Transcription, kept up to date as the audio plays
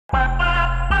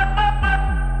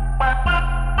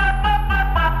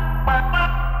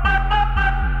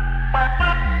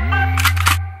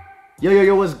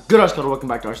Yo, what's good, rsneakersfl? Welcome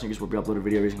back to rsneakers, where we upload a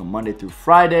video every single Monday through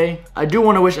Friday. I do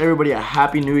want to wish everybody a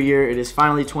happy new year. It is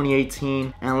finally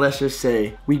 2018, and let's just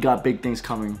say we got big things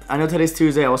coming. I know today's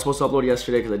Tuesday. I was supposed to upload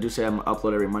yesterday because I do say I'm gonna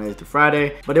upload every Monday through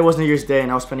Friday, but it was New Year's Day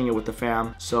and I was spending it with the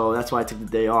fam, so that's why I took the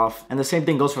day off. And the same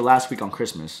thing goes for last week on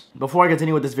Christmas. Before I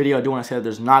continue with this video, I do want to say that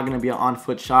there's not going to be an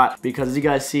on-foot shot because, as you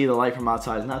guys see, the light from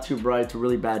outside is not too bright. It's a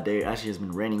really bad day. It actually has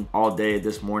been raining all day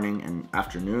this morning and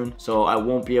afternoon, so I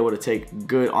won't be able to take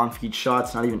good on-feet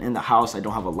shots, not even in the house. I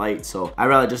don't have a light, so I'd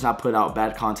rather just not put out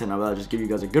bad content. I'd rather just give you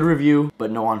guys a good review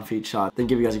but no on-feet shot than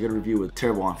give you guys a good review with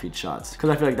terrible on-feet shots, because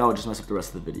I feel like that would just mess up the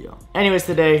rest of the video. Anyways,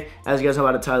 today, as you guys know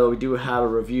by the title, we do have a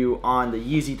review on the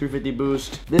Yeezy 350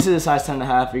 Boost. This is a size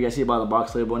 10.5. You guys see it by the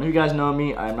box label, and if you guys know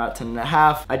me, I'm not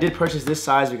 10.5. I did purchase this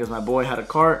size because my boy had a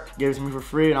cart, gave it to me for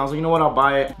free, and I was like, you know what, I'll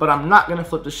buy it, but I'm not gonna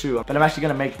flip the shoe. But I'm actually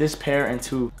gonna make this pair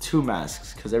into 2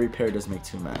 masks, because every pair does make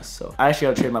 2 masks. So I actually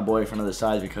gotta trade my boy for another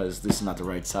size because this is not the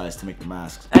right size to make the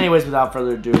masks. Anyways, without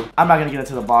further ado, I'm not gonna get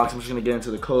into the box. I'm just gonna get into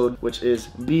the code, which is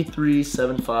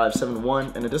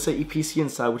B37571, and it does say EPC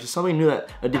inside, which is something new that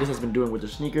Adidas has been doing with their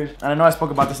sneakers. And I know I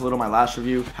spoke about this a little in my last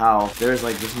review, how there's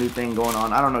like this new thing going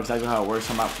on. I don't know exactly how it works,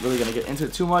 so I'm not really gonna get into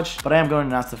it too much, but I am going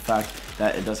to announce the fact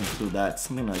that it does include that. It's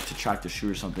something like to track the shoe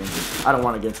or something. I don't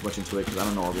want to get too much into it because I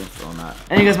don't know all the info on that.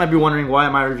 And you guys might be wondering, why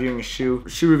am I reviewing a shoe?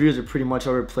 Shoe reviews are pretty much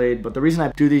overplayed, but the reason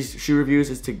I do these shoe reviews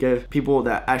is to give people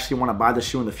that actually want to buy the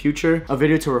shoe in the future a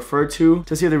video to refer to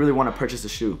see if they really want to purchase the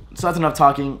shoe. So that's enough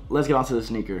talking. Let's get on to the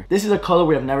sneaker. This is a color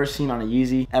we have never seen on a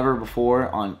Yeezy ever before,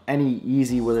 on any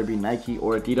Yeezy, whether it be Nike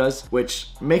or Adidas, which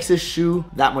makes this shoe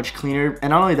that much cleaner.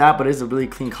 And not only that, but it's a really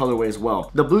clean colorway as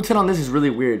well. The blue tint on this is really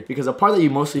weird because the part that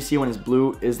you mostly see when it's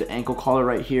blue is the ankle collar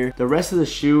right here. The rest of the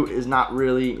shoe is not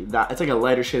really that. It's like a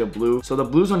lighter shade of blue, so the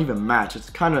blues don't even match. It's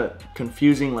kind of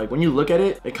confusing. Like when you look at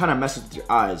it, it kind of messes with your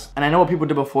eyes. And I know what people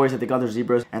did before is that they got their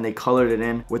zebras and they colored it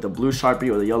in with the blue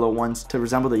Sharpie or the yellow ones to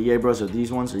resemble the Yebras or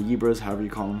these ones, or Yebras, however you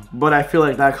call them. But I feel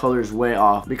like that color is way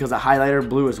off because the highlighter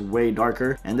blue is way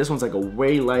darker and this one's like a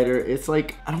way lighter. It's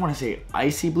like, I don't want to say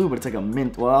icy blue, but it's like a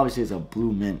mint. Well, obviously it's a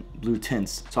blue mint, blue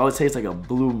tints, so I would say it's like a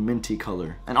blue minty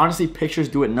color. And honestly, pictures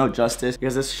do it no justice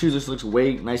because this shoe just looks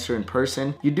way nicer in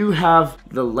person. You do have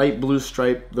the light blue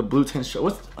stripe, the blue tint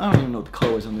stripe. I don't even know what the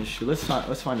colorways on this shoe. Let's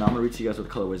find out. I'm gonna read to you guys what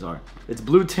the colorways are. It's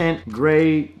blue tint,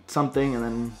 gray something, and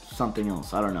then something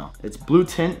else. I don't know. It's blue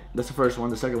tint. That's the first one.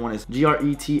 The second one is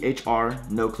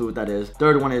GRETHR. No clue what that is.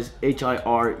 Third one is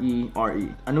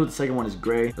HIRERE. I know the second one is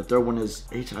gray. The third one is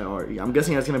HIRE. I'm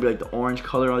guessing that's gonna be like the orange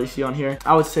color all you see on here.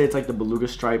 I would say it's like the beluga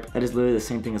stripe. That is literally the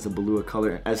same thing as the beluga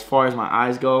color as far as my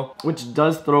eyes go, which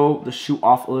does throw the shoe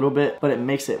off a little bit, but it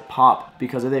makes it pop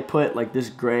because if they put like this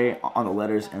gray on the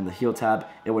letters and the heel tab,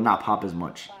 it would not pop as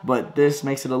much. But this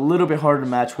makes it a little bit harder to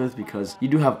match with because you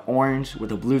do have orange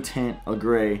with a blue tint, a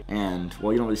gray, and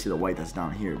well, you don't really see the white that's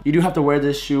down here. You do have to wear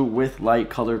this shoe with light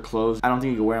color clothes. I don't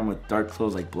think you can wear them with dark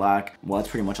clothes like black. Well, that's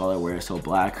pretty much all I wear, so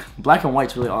black and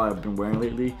white's really all I've been wearing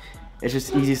lately. It's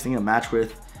just the easiest thing to match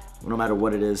with no matter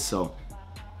what it is, so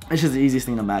it's just the easiest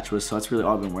thing to match with, so that's really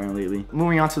all I've been wearing lately.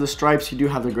 Moving on to the stripes, you do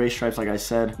have the gray stripes like I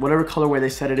said. Whatever colorway they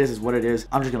said it is what it is.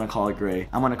 I'm just gonna call it gray.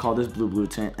 I'm gonna call this blue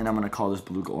tint, and I'm gonna call this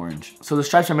beluga orange. So the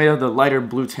stripes are made of the lighter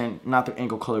blue tint, not the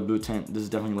ankle color blue tint. This is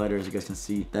definitely lighter, as you guys can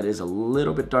see. That is a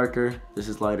little bit darker. This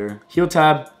is lighter. Heel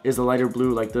tab is a lighter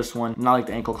blue like this one, not like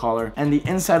the ankle collar. And the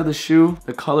inside of the shoe,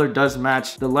 the color does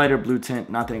match the lighter blue tint,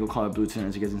 not the ankle collar blue tint.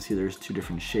 As you guys can see, there's 2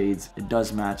 different shades. It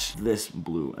does match this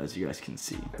blue, as you guys can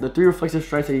see. The 3 reflective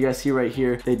stripes that you guys see right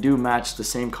here, they do match the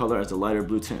same color as the lighter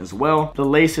blue tint as well. The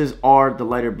laces are the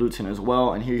lighter blue tint as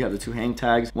well, and here you have the 2 hang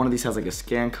tags. One of these has like a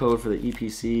scan code for the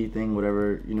EPC thing,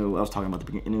 whatever, you know, I was talking about at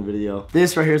the beginning of the video.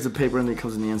 This right here is the paper and it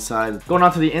comes in the inside. Going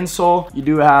on to the insole, you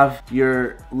do have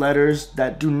your letters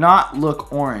that do not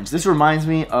look orange. This reminds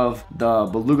me of the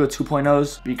Beluga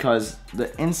 2.0s because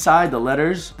the inside, the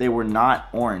letters, they were not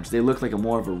orange. They looked like a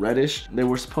more of a reddish. They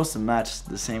were supposed to match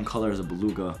the same color as a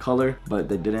Beluga color, but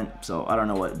they didn't, so I don't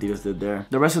know what Adidas did there.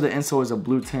 The rest of the insole is a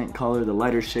blue tint color, the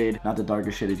lighter shade, not the darker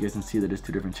shade. As you guys can see, that is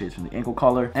 2 different shades from the ankle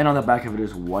collar. And on the back of it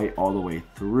is white all the way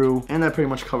through. And that pretty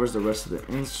much covers the rest of the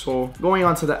insole. Going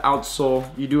on to the outsole,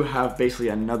 you do have basically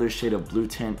another shade of blue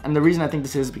tint. And the reason I think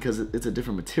this is because it's a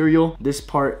different material. This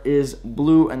part is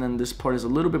blue, and then this part is a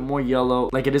little bit more yellow,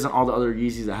 like it is on all the other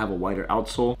Yeezys that have a wider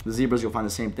outsole. The zebras, you'll find the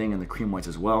same thing, and the cream whites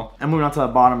as well. And moving on to the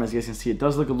bottom, as you guys can see, it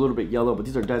does look a little bit yellow, but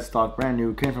these are dead stock, brand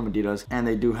new, came from Adidas, and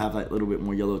they do have that little bit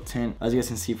more yellow tint. As you guys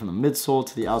can see, from the midsole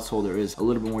to the outsole, there is a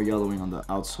little bit more yellowing on the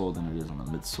outsole than it is on the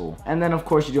midsole. And then of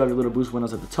course you do have your little boost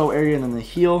windows at the toe area, and then the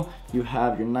heel, you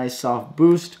have your nice soft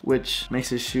boost, which makes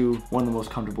this shoe one of the most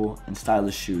comfortable and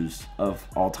stylish shoes of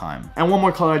all time. And one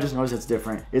more color I just noticed that's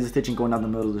different is the stitching going down the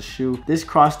middle of the shoe. This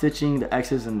cross stitching, the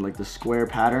X's and like the square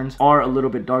patterns are a little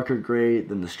bit darker gray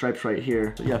than the stripes right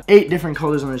here. So you have 8 different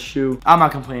colors on this shoe. I'm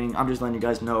not complaining. I'm just letting you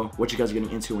guys know what you guys are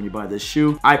getting into when you buy this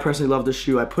shoe. I personally love this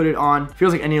shoe. I put it on.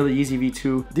 Feels like any other Yeezy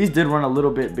V2. These did run a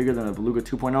little bit bigger than the Beluga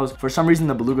 2.0s. For some reason,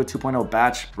 the Beluga 2.0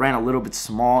 batch ran a little bit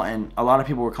small, and a lot of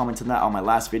people were commenting that on my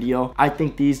last video. I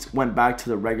think these went back to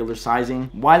the regular sizing.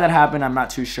 Why that happened, I'm not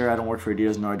too sure. I don't work for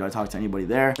Adidas, nor do I talk to anybody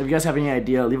there. If you guys have any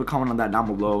idea, leave a comment on that down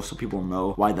below so people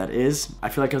know why that is. I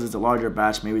feel like because it's a larger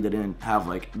batch, maybe they didn't have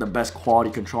like the best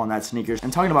quality control on that sneakers.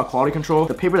 And talking about quality control,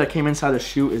 the paper that came inside the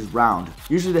shoe is round.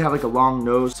 Usually they have like a long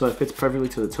nose, so it fits perfectly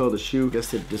to the toe of the shoe.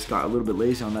 Guess it just got a little bit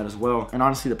lazy on that as well. And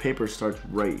honestly, the paper starts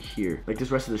right here. Like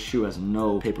this rest of the shoe has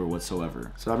no paper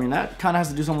whatsoever. So I mean, that kind of has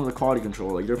to do something with the quality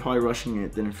control. Like they're probably rushing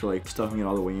it, didn't feel like stuffing it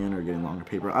all the way in or getting longer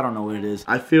paper. I don't know what it is.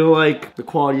 I feel like the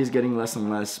quality is getting less and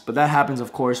less, but that happens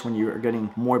of course when you're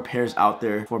getting more pairs out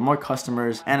there for more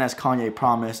customers. And as Kanye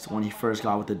promised when he first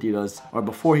got with Adidas, or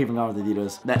before he even got with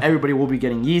Adidas, that everybody will be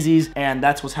getting Yeezys, and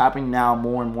that's what's happening now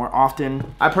more and more often.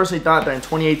 I personally thought that in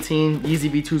 2018 Yeezy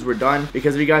V2s were done,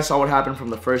 because if you guys saw what happened from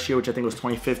the first year, which I think was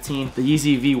 2015, the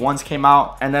Yeezy V1s came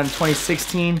out, and then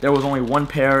 2016 there was only one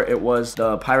pair. It was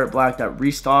the Pirate Black that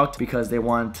restocked because they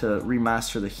wanted to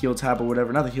remaster the heel tab or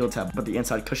whatever, not the heel tab but the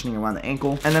inside cushioning around the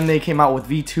ankle. And then they came out with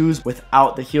V2s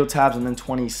without the heel tabs, and then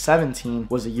 2017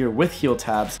 was a year with heel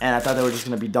tabs, and I thought they were just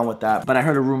going to be done with that. But I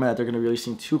heard a rumor that they're going to be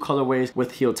releasing 2 colorways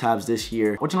with heel tabs this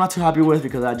year, which I'm not too happy with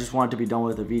because I just wanted to be done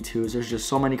with the V2s. There's just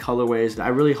so many colorways that I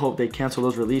really hope they cancel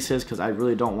those releases, because I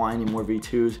really don't want any more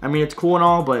V2s. I mean, it's cool and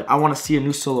all, but I want to see a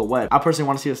new silhouette. I personally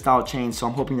want to see a style change, so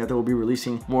I'm hoping that they will be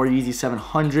releasing more Yeezy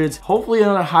 700s, hopefully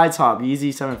another high top Yeezy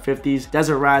 750s.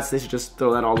 Desert Rats, they should just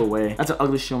throw that all away. That's an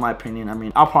ugly shoe in my opinion. I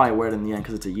mean, I'll probably wear it in the end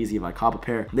because it's a Yeezy. If I cop a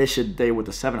pair, they should stay with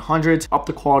the 700s, up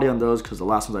the quality on those, because the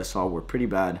last ones I saw were pretty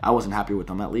bad. I wasn't happy with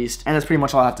them, at least. And that's pretty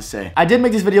much all I have to say. I did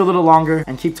make this video a little longer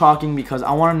and keep talking because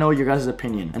I want to know your guys'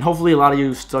 opinion, and hopefully a lot of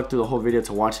you stuck through the whole video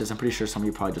to watch this. I'm pretty sure some of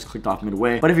you probably just clicked off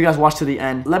midway, but if you guys watched to the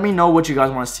end, let me know what you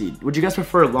guys want to see. Would you guys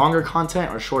prefer longer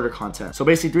content or shorter content? So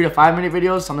basically 3 to 5 minute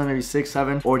videos, something maybe 6,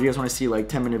 7, or do you guys want to see like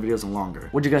 10-minute videos and longer?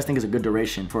 What do you guys think is a good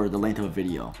duration for the length of a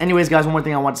video? Anyways guys, one more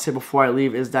thing I want to say before I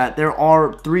leave is that there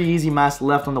are 3 Yeezy masks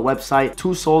left on the website.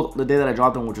 2 sold the day that I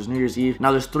dropped them, which was New Year's Eve.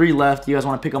 Now there's 3 left. You guys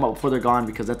want to pick them up before they're gone,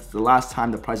 because that's the last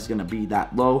time the price is going to be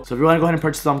that low. So if you want to go ahead and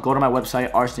purchase them, go to my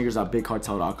website,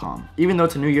 rsneakers.bigcartel.com. Even though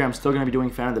it's a new year, I'm still going to be doing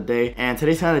fan of the day, and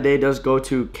today's fan of the day does go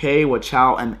to K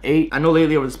Wachow M8. I know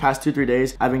lately over this past 2-3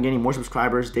 days I've been gaining more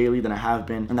subscribers daily than I have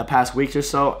been in the past weeks or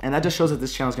so, and that just shows that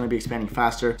this channel is going to be expanding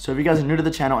faster. So if you guys are new to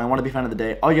the channel and want to be fan of the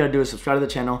day, all you gotta do is subscribe to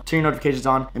the channel, turn your notifications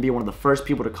on, and be one of the first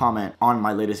people to comment on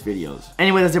my latest videos.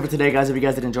 Anyway, that's it for today guys. If you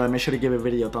guys did enjoy, make sure to give a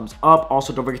video a thumbs up.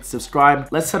 Also, don't forget to subscribe.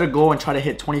 Let's set a goal and try to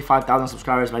hit 25,000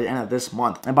 subscribers by the end of this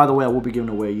month. And by the way, I will be giving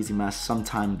away a Yeezy mask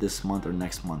sometime this month or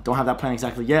next month. Don't have that plan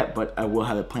exactly yet, but I will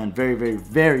have it planned very, very,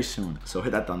 very soon. So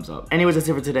hit that thumbs up. Anyways, that's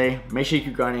it for today. Make sure you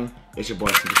keep grinding. It's your boy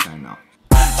Sneaker signing out.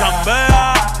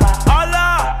 Chambea,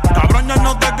 ala, cabrón, ya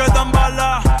no te quedan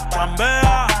balas.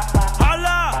 Chambea.